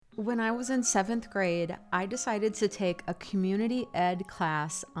When I was in 7th grade, I decided to take a community ed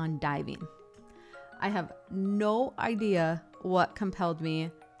class on diving. I have no idea what compelled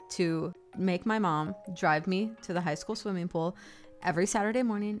me to make my mom drive me to the high school swimming pool every Saturday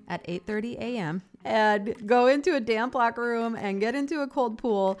morning at 8:30 a.m. and go into a damp locker room and get into a cold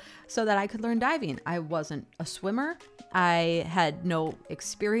pool so that I could learn diving. I wasn't a swimmer. I had no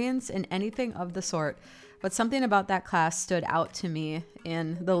experience in anything of the sort. But something about that class stood out to me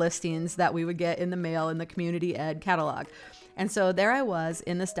in the listings that we would get in the mail in the community ed catalog. And so there I was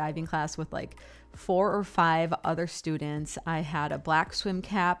in this diving class with like 4 or 5 other students. I had a black swim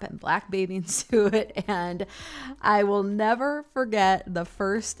cap and black bathing suit. And I will never forget the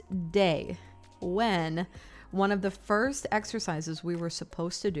first day when one of the first exercises we were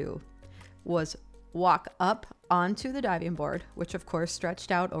supposed to do was walk up onto the diving board, which of course stretched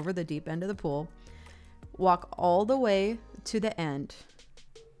out over the deep end of the pool. Walk all the way to the end,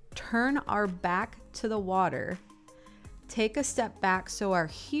 turn our back to the water, take a step back so our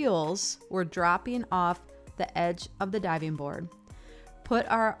heels were dropping off the edge of the diving board, put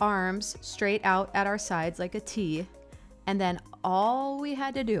our arms straight out at our sides like a T, and then all we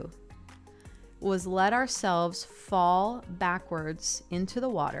had to do was let ourselves fall backwards into the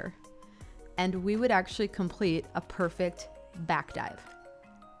water, and we would actually complete a perfect back dive.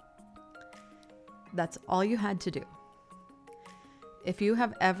 That's all you had to do. If you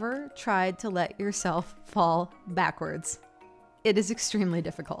have ever tried to let yourself fall backwards, it is extremely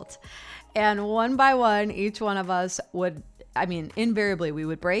difficult. And one by one, each one of us would, invariably we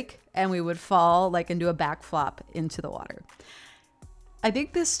would break and we would fall like and do a back flop into the water. I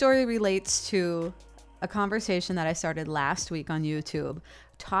think this story relates to a conversation that I started last week on YouTube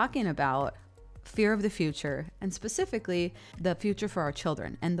talking about fear of the future, and specifically the future for our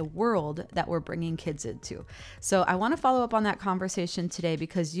children and the world that we're bringing kids into. So I want to follow up on that conversation today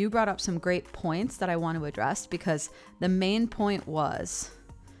because you brought up some great points that I want to address, because the main point was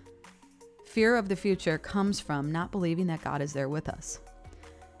fear of the future comes from not believing that God is there with us.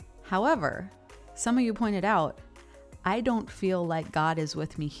 However, some of you pointed out, I don't feel like God is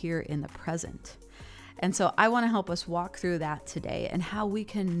with me here in the present. And so I want to help us walk through that today and how we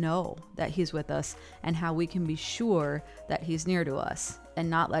can know that he's with us and how we can be sure that he's near to us and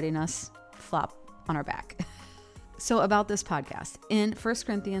not letting us flop on our back. So about this podcast, in 1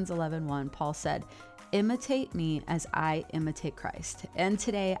 Corinthians 11:1, Paul said, "Imitate me as I imitate Christ." And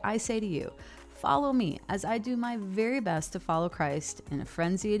today I say to you, follow me as I do my very best to follow Christ in a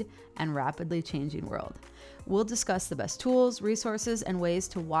frenzied and rapidly changing world. We'll discuss the best tools, resources, and ways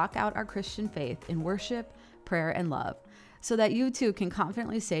to walk out our Christian faith in worship, prayer, and love, so that you too can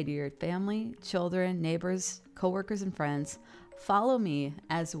confidently say to your family, children, neighbors, coworkers, and friends, follow me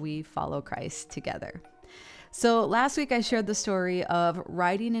as we follow Christ together. So last week I shared the story of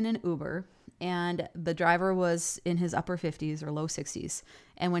riding in an Uber, and the driver was in his upper 50s or low 60s.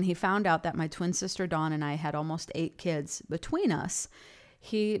 And when he found out that my twin sister Dawn and I had almost 8 kids between us,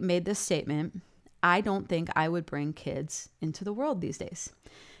 he made this statement: I don't think I would bring kids into the world these days.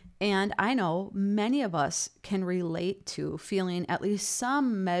 And I know many of us can relate to feeling at least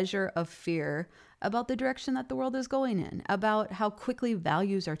some measure of fear about the direction that the world is going in, about how quickly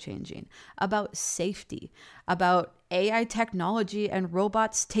values are changing, about safety, about AI technology and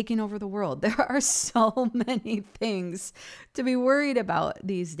robots taking over the world. There are so many things to be worried about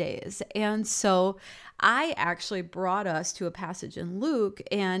these days. And so I actually brought us to a passage in Luke,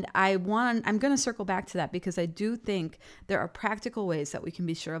 and I'm going to circle back to that because I do think there are practical ways that we can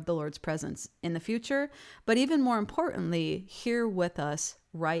be sure of the Lord's presence in the future, but even more importantly, here with us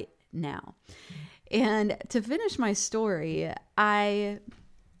right now. And to finish my story, I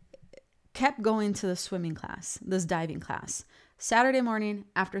kept going to the swimming class, this diving class, Saturday morning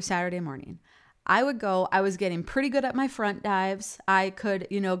after Saturday morning. I would go, I was getting pretty good at my front dives. I could,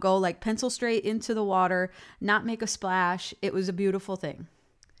 go like pencil straight into the water, not make a splash. It was a beautiful thing.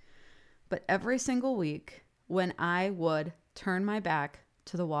 But every single week when I would turn my back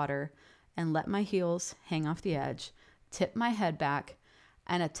to the water and let my heels hang off the edge, tip my head back,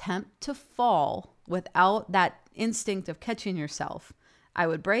 and attempt to fall without that instinct of catching yourself, I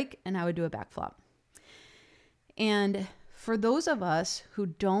would break and I would do a back flop. And for those of us who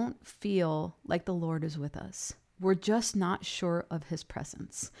don't feel like the Lord is with us, we're just not sure of his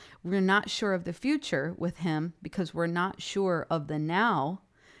presence. We're not sure of the future with him because we're not sure of the now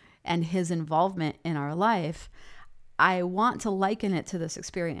and his involvement in our life. I want to liken it to this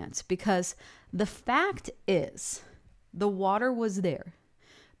experience because the fact is the water was there.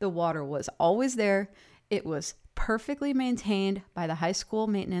 The water was always there. It was perfectly maintained by the high school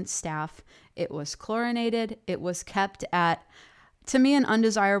maintenance staff. It was chlorinated. It was kept at To me, an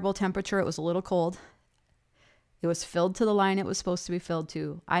undesirable temperature. It was a little cold. It was filled to the line it was supposed to be filled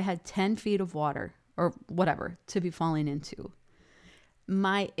to. I had 10 feet of water or whatever to be falling into.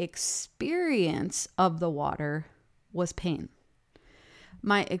 My experience of the water was pain.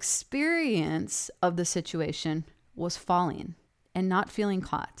 My experience of the situation was falling and not feeling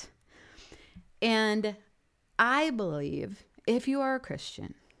caught. And I believe if you are a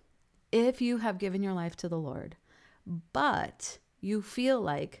Christian, if you have given your life to the Lord, but you feel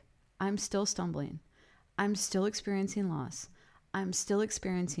like I'm still stumbling, I'm still experiencing loss, I'm still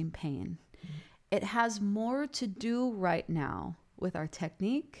experiencing pain, it has more to do right now with our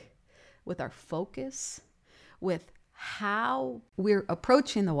technique, with our focus, with how we're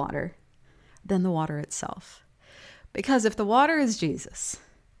approaching the water than the water itself. Because if the water is Jesus,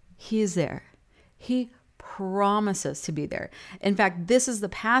 he is there. He promises to be there. In fact, this is the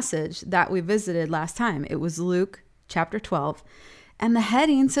passage that we visited last time. It was Luke chapter 12, and the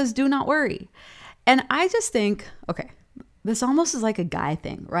heading says, "Do not worry." And I just think, okay, this almost is like a guy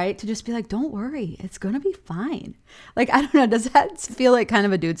thing, right? To just be like, don't worry, it's going to be fine. Like, I don't know, does that feel like kind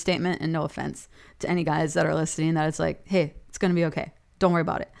of a dude statement? And no offense to any guys that are listening, that it's like, hey, it's going to be okay. Don't worry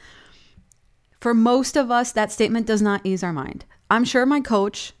about it. For most of us, that statement does not ease our mind. I'm sure my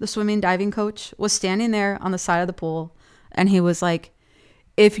coach, the swimming diving coach, was standing there on the side of the pool, and he was like,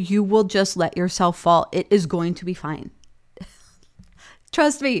 if you will just let yourself fall, it is going to be fine.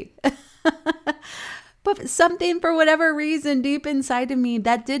 Trust me. But something, for whatever reason, deep inside of me,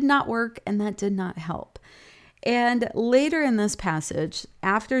 that did not work and that did not help. And later in this passage,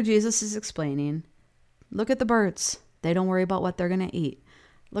 after Jesus is explaining, look at the birds. They don't worry about what they're going to eat.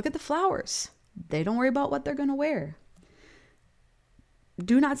 Look at the flowers. They don't worry about what they're going to wear.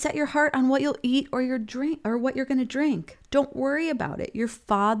 Do not set your heart on what you'll eat or your drink or what you're going to drink. Don't worry about it. Your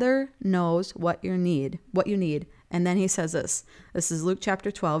Father knows what you need. And then he says this. This is Luke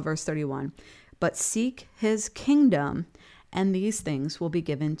chapter 12, verse 31. But seek his kingdom, and these things will be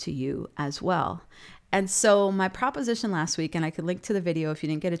given to you as well. And so my proposition last week, and I could link to the video if you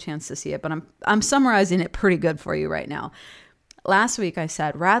didn't get a chance to see it, but I'm summarizing it pretty good for you right now. Last week I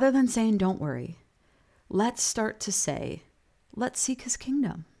said, rather than saying don't worry, let's start to say, let's seek his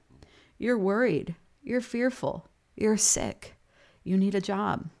kingdom. You're worried, you're fearful, you're sick, you need a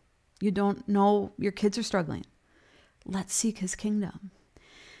job, you don't know, your kids are struggling. Let's seek his kingdom.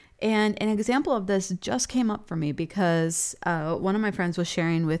 And an example of this just came up for me because one of my friends was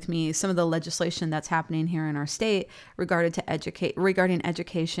sharing with me some of the legislation that's happening here in our state regarding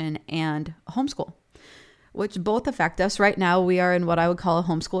education and homeschool, which both affect us. Right now, we are in what I would call a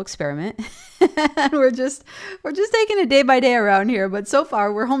homeschool experiment. And we're just taking it day by day around here. But so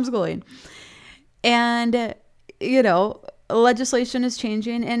far, we're homeschooling. And, legislation is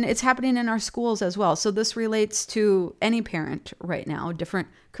changing, and it's happening in our schools as well. So this relates to any parent right now. Different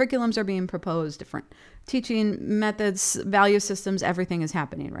curriculums are being proposed, different teaching methods, value systems, everything is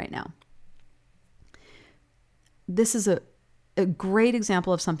happening right now. This is a great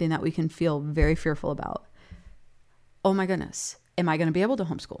example of something that we can feel very fearful about. Oh my goodness, am I going to be able to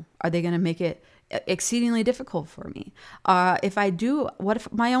homeschool? Are they going to make it exceedingly difficult for me? If I do, what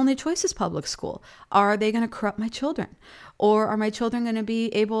if my only choice is public school? Are they going to corrupt my children? Or are my children going to be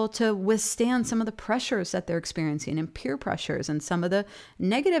able to withstand some of the pressures that they're experiencing and peer pressures and some of the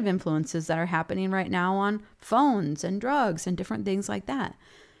negative influences that are happening right now on phones and drugs and different things like that?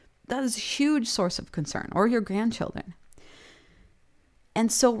 That is a huge source of concern, or your grandchildren.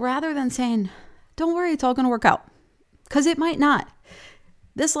 And so rather than saying, don't worry, it's all going to work out, because it might not.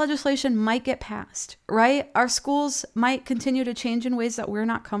 This legislation might get passed, right? Our schools might continue to change in ways that we're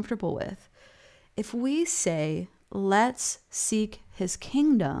not comfortable with. If we say, let's seek his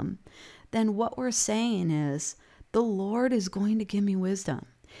kingdom, then what we're saying is, the Lord is going to give me wisdom.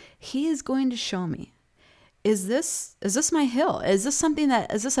 He is going to show me. Is this my hill? Is this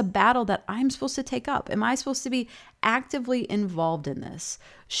a battle that I'm supposed to take up? Am I supposed to be actively involved in this?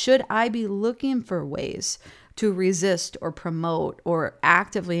 Should I be looking for ways to resist or promote or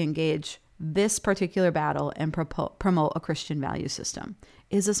actively engage this particular battle and promote a Christian value system?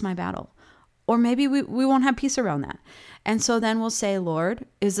 Is this my battle? Or maybe we won't have peace around that. And so then we'll say, Lord,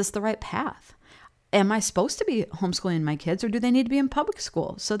 is this the right path? Am I supposed to be homeschooling my kids, or do they need to be in public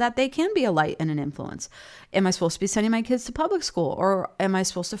school so that they can be a light and an influence? Am I supposed to be sending my kids to public school, or am I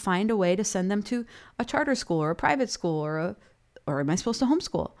supposed to find a way to send them to a charter school or a private school, or am I supposed to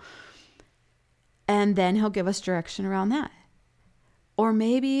homeschool? And then he'll give us direction around that. Or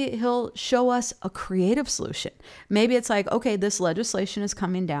maybe he'll show us a creative solution. Maybe it's like, okay, this legislation is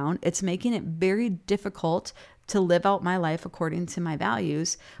coming down. It's making it very difficult to live out my life according to my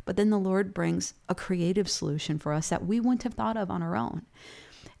values. But then the Lord brings a creative solution for us that we wouldn't have thought of on our own.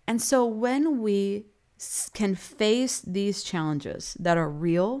 And so when we can face these challenges that are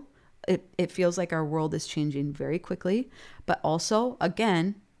real, it feels like our world is changing very quickly. But also,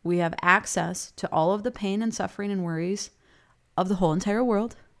 again, we have access to all of the pain and suffering and worries of the whole entire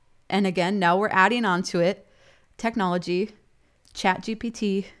world. And again, now we're adding on to it technology,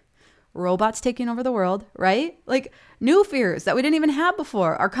 ChatGPT, robots taking over the world, right? Like new fears that we didn't even have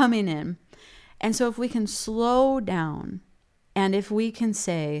before are coming in. And so if we can slow down and if we can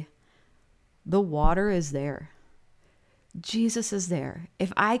say, the water is there, Jesus is there.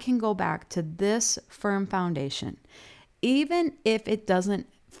 If I can go back to this firm foundation, even if it doesn't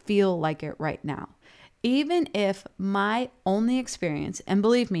feel like it right now, even if my only experience, and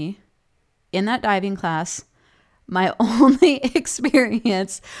believe me, in that diving class, my only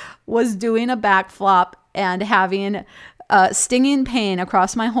experience was doing a backflop and having stinging pain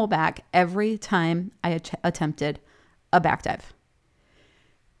across my whole back every time I attempted a back dive.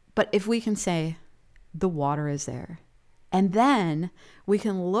 But if we can say, the water is there, and then we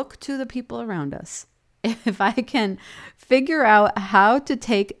can look to the people around us. If I can figure out how to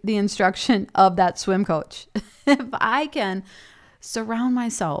take the instruction of that swim coach, if I can surround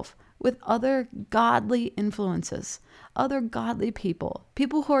myself with other godly influences, other godly people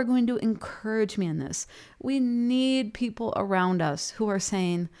who are going to encourage me in this. We need people around us who are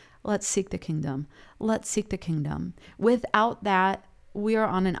saying, let's seek the kingdom. Let's seek the kingdom. Without that, we are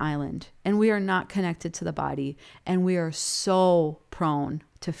on an island and we are not connected to the body, and we are so prone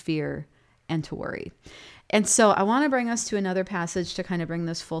to fear and to worry. And so I want to bring us to another passage to kind of bring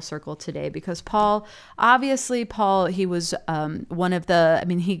this full circle today, because Paul, he was one of the,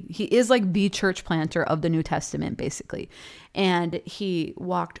 he is like the church planter of the New Testament, basically. And he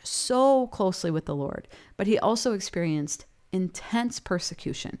walked so closely with the Lord, but he also experienced intense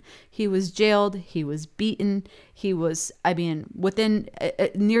persecution. He was jailed, he was beaten, he was, within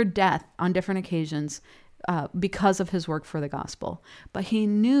near death on different occasions because of his work for the gospel. But he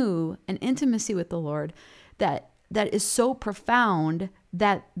knew an intimacy with the Lord that is so profound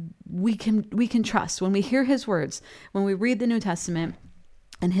that we can trust. When we hear his words, when we read the New Testament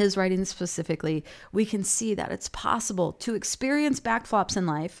and his writings specifically, we can see that it's possible to experience backflops in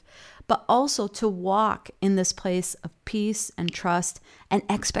life, but also to walk in this place of peace and trust and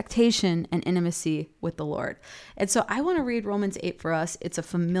expectation and intimacy with the Lord. And so I want to read Romans 8 for us. It's a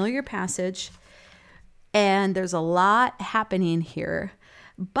familiar passage, and there's a lot happening here.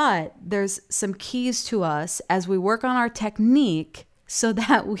 But there's some keys to us as we work on our technique so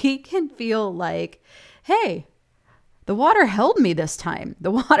that we can feel like, hey, the water held me this time.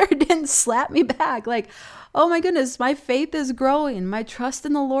 The water didn't slap me back. Like, oh my goodness, my faith is growing. My trust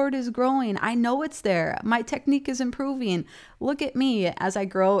in the Lord is growing. I know it's there. My technique is improving. Look at me as I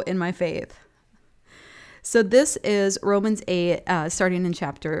grow in my faith. So this is Romans 8, starting in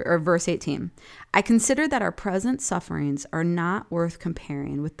verse 18. I consider that our present sufferings are not worth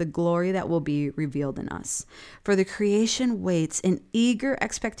comparing with the glory that will be revealed in us. For the creation waits in eager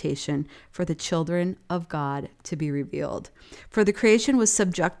expectation for the children of God to be revealed. For the creation was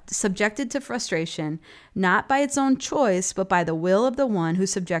subjected to frustration, not by its own choice, but by the will of the one who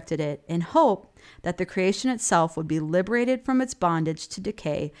subjected it, in hope that the creation itself would be liberated from its bondage to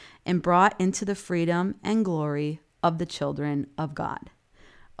decay and brought into the freedom and glory of the children of God.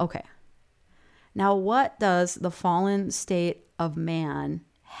 Okay. Now, what does the fallen state of man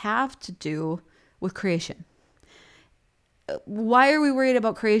have to do with creation? Why are we worried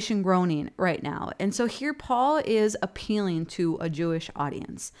about creation groaning right now? And so here Paul is appealing to a Jewish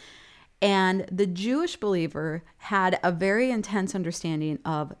audience. And the Jewish believer had a very intense understanding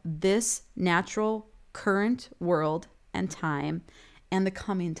of this natural current world and time and the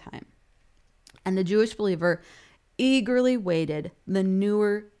coming time. And the Jewish believer eagerly waited the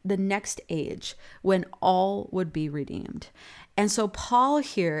next age when all would be redeemed. And so Paul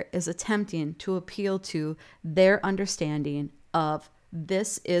here is attempting to appeal to their understanding of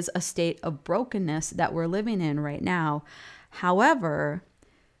this is a state of brokenness that we're living in right now. However,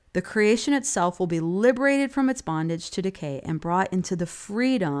 the creation itself will be liberated from its bondage to decay and brought into the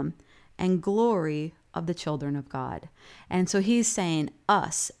freedom and glory of the children of God. And so he's saying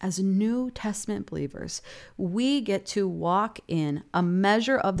us as New Testament believers, we get to walk in a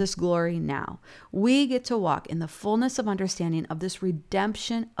measure of this glory now. We get to walk in the fullness of understanding of this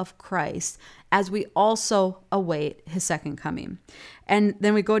redemption of Christ as we also await his second coming. And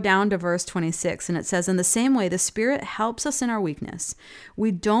then we go down to verse 26, and it says, in the same way, the Spirit helps us in our weakness.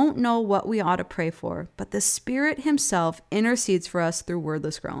 We don't know what we ought to pray for, but the Spirit himself intercedes for us through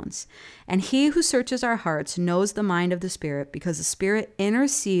wordless groans. And he who searches our hearts knows the mind of the Spirit, because the Spirit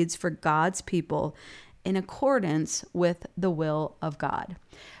intercedes for God's people in accordance with the will of God.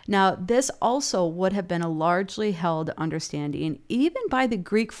 Now, this also would have been a largely held understanding, even by the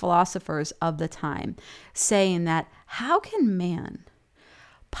Greek philosophers of the time, saying that how can man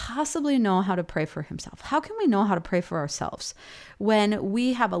possibly know how to pray for himself? How can we know how to pray for ourselves when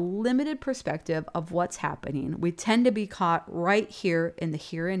we have a limited perspective of what's happening? We tend to be caught right here in the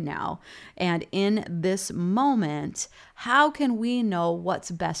here and now. And in this moment, how can we know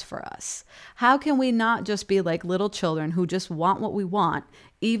what's best for us? How can we not just be like little children who just want what we want,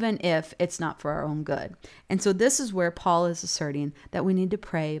 even if it's not for our own good? And so this is where Paul is asserting that we need to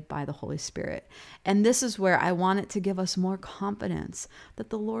pray by the Holy Spirit. And this is where I want it to give us more confidence that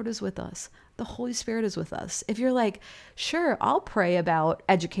the Lord is with us. The Holy Spirit is with us. If you're like, sure, I'll pray about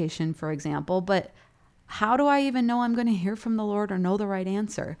education, for example, but how do I even know I'm going to hear from the Lord or know the right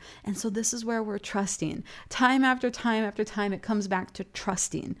answer? And so this is where we're trusting. Time after time after time, it comes back to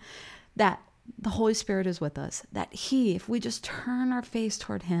trusting that the Holy Spirit is with us, that he, if we just turn our face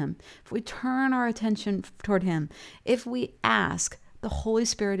toward him, if we turn our attention toward him, if we ask, the Holy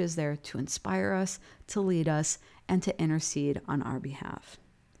Spirit is there to inspire us, to lead us, and to intercede on our behalf.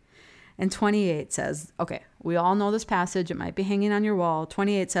 And 28 says, okay, we all know this passage. It might be hanging on your wall.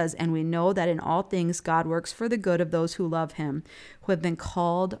 28 says, and we know that in all things God works for the good of those who love him, who have been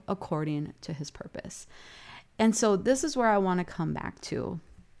called according to his purpose. And so this is where I want to come back to.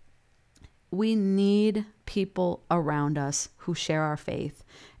 We need people around us who share our faith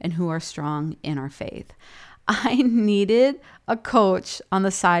and who are strong in our faith. I needed a coach on the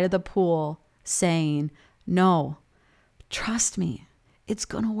side of the pool saying, no, trust me, it's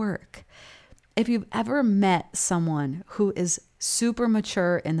going to work. If you've ever met someone who is super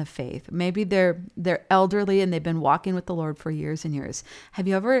mature in the faith, maybe they're elderly and they've been walking with the Lord for years and years. Have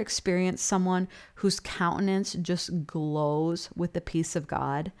you ever experienced someone whose countenance just glows with the peace of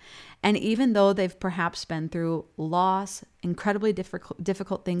God? And even though they've perhaps been through loss, incredibly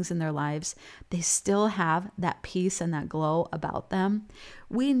difficult things in their lives, they still have that peace and that glow about them.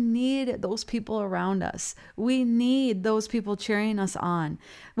 We need those people around us. We need those people cheering us on.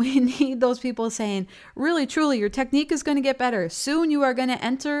 We need those people saying, really, truly, your technique is going to get better. Soon you are going to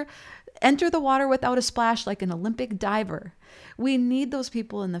enter the water without a splash like an Olympic diver. We need those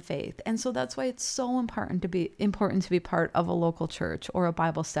people in the faith. And so that's why it's so important to be part of a local church or a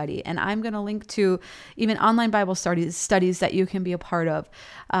Bible study. And I'm going to link to even online Bible studies that you can be a part of,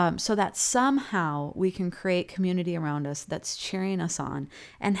 so that somehow we can create community around us that's cheering us on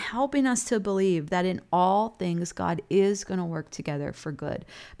and helping us to believe that in all things God is going to work together for good.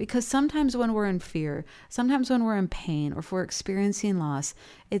 Because sometimes when we're in fear, sometimes when we're in pain, or if we're experiencing loss,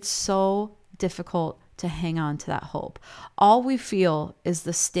 it's so difficult to hang on to that hope. All we feel is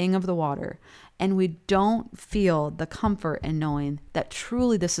the sting of the water, and we don't feel the comfort in knowing that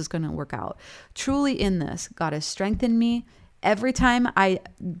truly this is going to work out. Truly in this, God has strengthened me. Every time I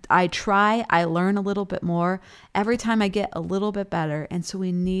try, I learn a little bit more. Every time I get a little bit better. And so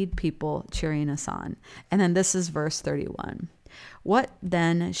we need people cheering us on. And then this is verse 31. What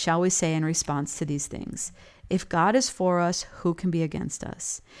then shall we say in response to these things? If God is for us, who can be against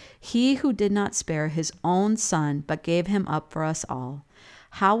us? He who did not spare his own son, but gave him up for us all,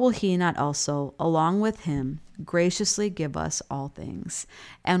 how will he not also, along with him, graciously give us all things?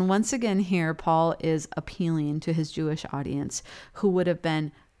 And once again here, Paul is appealing to his Jewish audience who would have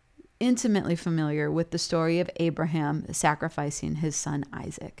been intimately familiar with the story of Abraham sacrificing his son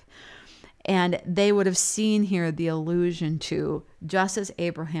Isaac. And they would have seen here the allusion to just as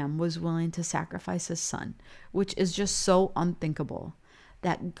Abraham was willing to sacrifice his son, which is just so unthinkable,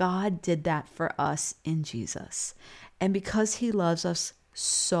 that God did that for us in Jesus. And because he loves us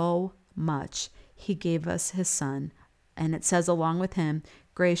so much, he gave us his son. And it says, along with him,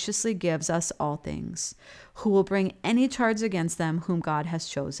 graciously gives us all things, who will bring any charge against them whom God has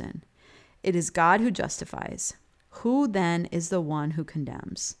chosen. It is God who justifies. Who then is the one who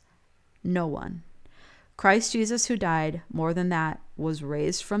condemns? No one. Christ Jesus, who died, more than that, was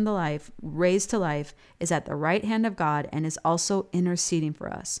raised to life, is at the right hand of God and is also interceding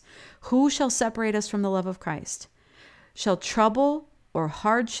for us. Who shall separate us from the love of Christ? Shall trouble or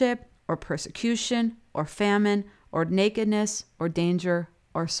hardship or persecution or famine or nakedness or danger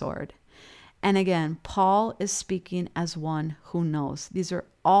or sword? And again, Paul is speaking as one who knows. These are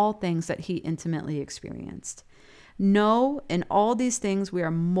all things that he intimately experienced. No, in all these things, we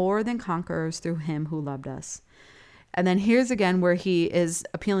are more than conquerors through him who loved us. And then here's again where he is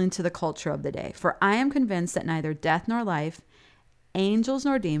appealing to the culture of the day. For I am convinced that neither death nor life, angels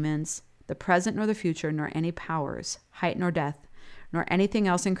nor demons, the present nor the future, nor any powers, height nor depth, nor anything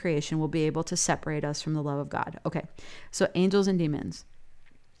else in creation will be able to separate us from the love of God. Okay, so angels and demons.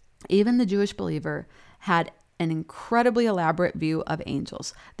 Even the Jewish believer had an incredibly elaborate view of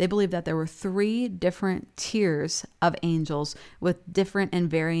angels. They believed that there were 3 different tiers of angels with different and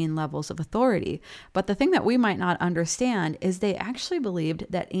varying levels of authority. But the thing that we might not understand is they actually believed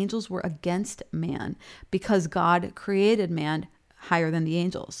that angels were against man because God created man higher than the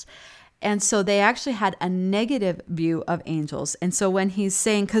angels. And so they actually had a negative view of angels. And so when he's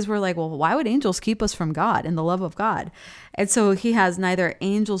saying, because we're like, well, why would angels keep us from God and the love of God? And so he has neither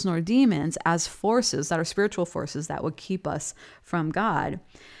angels nor demons as forces that are spiritual forces that would keep us from God.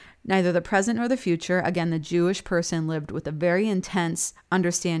 Neither the present nor the future. Again, the Jewish person lived with a very intense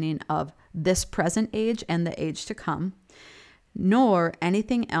understanding of this present age and the age to come. Nor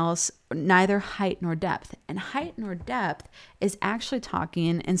anything else, neither height nor depth. And height nor depth is actually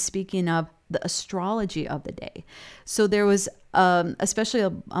talking and speaking of the astrology of the day. So there was, especially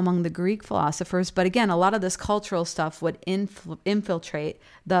among the Greek philosophers, but again, a lot of this cultural stuff would infiltrate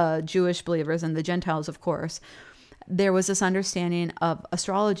the Jewish believers and the Gentiles, of course. There was this understanding of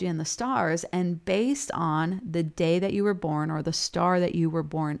astrology and the stars, and based on the day that you were born or the star that you were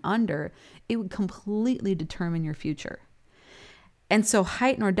born under, it would completely determine your future. And so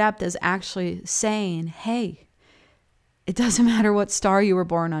height nor depth is actually saying, hey, it doesn't matter what star you were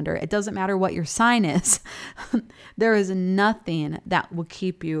born under. It doesn't matter what your sign is. There is nothing that will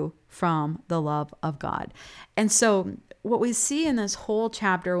keep you from the love of God. And so what we see in this whole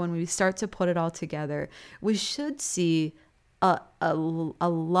chapter, when we start to put it all together, we should see a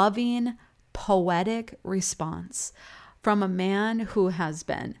loving, poetic response from a man who has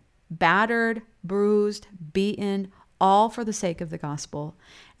been battered, bruised, beaten, all for the sake of the gospel.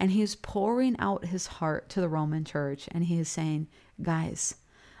 And he's pouring out his heart to the Roman church. And he is saying, guys,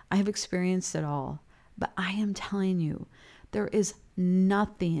 I have experienced it all, but I am telling you, there is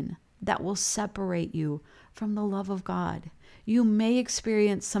nothing that will separate you from the love of God. You may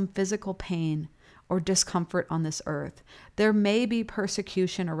experience some physical pain or discomfort on this earth. There may be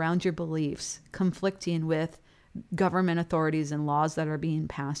persecution around your beliefs, conflicting with government authorities and laws that are being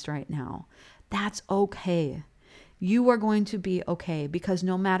passed right now. That's okay. You are going to be okay, because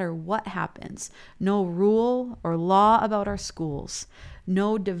no matter what happens, no rule or law about our schools,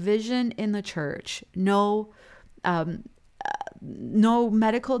 no division in the church, no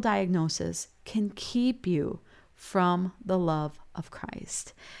medical diagnosis can keep you from the love of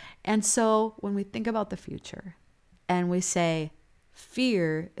Christ. And so when we think about the future and we say,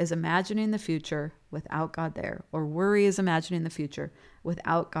 fear is imagining the future without God there, or worry is imagining the future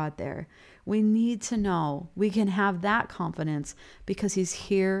without God there, we need to know we can have that confidence because he's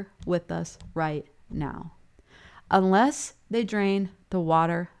here with us right now. Unless they drain the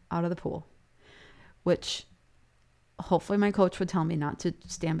water out of the pool, which hopefully my coach would tell me not to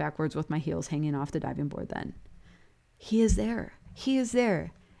stand backwards with my heels hanging off the diving board then. He is there. He is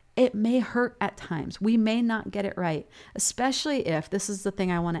there. It may hurt at times. We may not get it right, especially if, this is the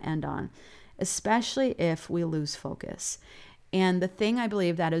thing I want to end on, especially if we lose focus. And the thing I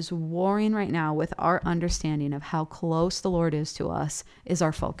believe that is warring right now with our understanding of how close the Lord is to us is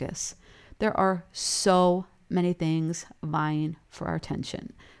our focus. There are so many things vying for our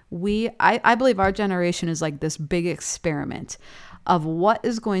attention. I believe our generation is like this big experiment of what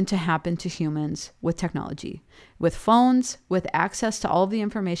is going to happen to humans with technology, with phones, with access to all of the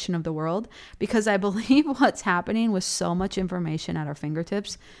information of the world, because I believe what's happening with so much information at our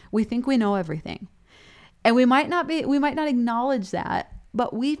fingertips, we think we know everything. And we might not acknowledge that,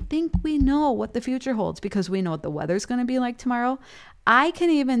 but we think we know what the future holds because we know what the weather's going to be like tomorrow. I can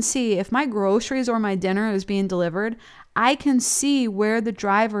even see if my groceries or my dinner is being delivered, I can see where the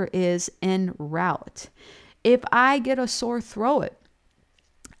driver is en route. If I get a sore throat,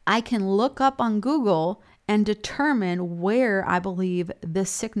 I can look up on Google and determine where I believe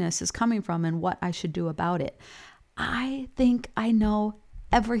this sickness is coming from and what I should do about it. I think I know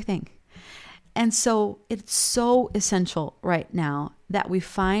everything. And so it's so essential right now that we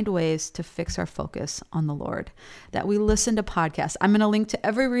find ways to fix our focus on the Lord, that we listen to podcasts. I'm going to link to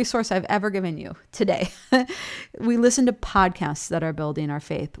every resource I've ever given you today. We listen to podcasts that are building our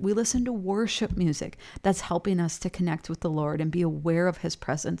faith. We listen to worship music that's helping us to connect with the Lord and be aware of his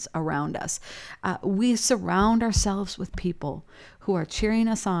presence around us. We surround ourselves with people who are cheering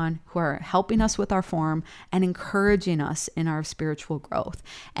us on, who are helping us with our form and encouraging us in our spiritual growth,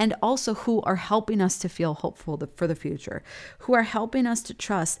 and also who are helping us to feel hopeful for the future, who are helping us to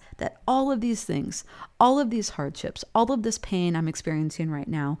trust that all of these things, all of these hardships, all of this pain I'm experiencing right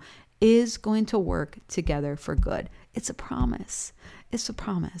now is going to work together for good. It's a promise. It's a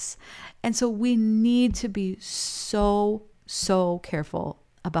promise. And so we need to be so careful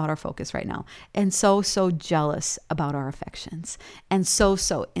about our focus right now, and so jealous about our affections, and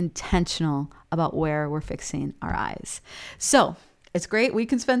so intentional about where we're fixing our eyes. So it's great we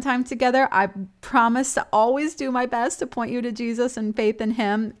can spend time together. I promise to always do my best to point you to Jesus and faith in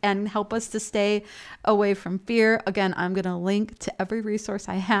him and help us to stay away from fear. Again, I'm going to link to every resource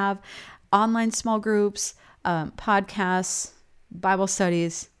I have, online small groups, podcasts, Bible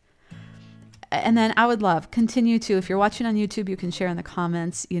studies. And then I would love continue to, if you're watching on YouTube, you can share in the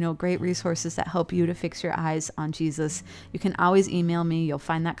comments, great resources that help you to fix your eyes on Jesus. You can always email me. You'll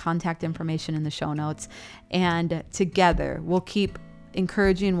find that contact information in the show notes. And together we'll keep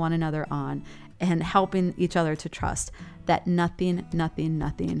encouraging one another on and helping each other to trust that nothing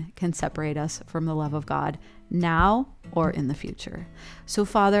can separate us from the love of God now or in the future. So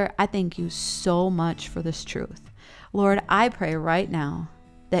Father, I thank you so much for this truth. Lord, I pray right now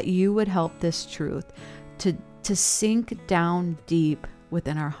that you would help this truth to sink down deep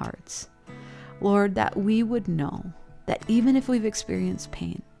within our hearts. Lord, that we would know that even if we've experienced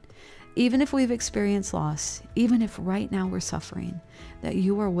pain, even if we've experienced loss, even if right now we're suffering, that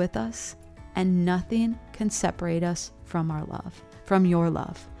you are with us and nothing can separate us from our love, from your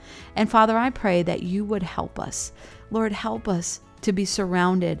love. And Father, I pray that you would help us. Lord, help us to be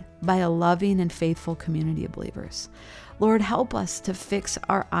surrounded by a loving and faithful community of believers. Lord, help us to fix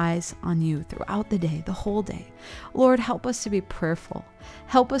our eyes on you throughout the day, the whole day. Lord, help us to be prayerful.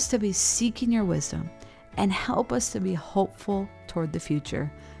 Help us to be seeking your wisdom, and help us to be hopeful toward the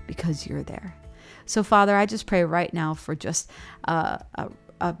future because you're there. So Father, I just pray right now for just a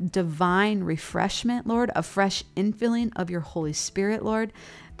divine refreshment, Lord, a fresh infilling of your Holy Spirit, Lord,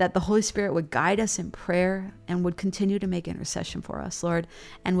 that the Holy Spirit would guide us in prayer and would continue to make intercession for us, Lord,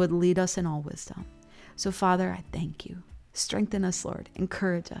 and would lead us in all wisdom. So Father, I thank you. Strengthen us, Lord.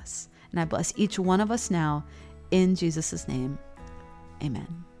 Encourage us. And I bless each one of us now in Jesus' name.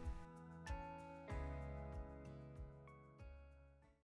 Amen.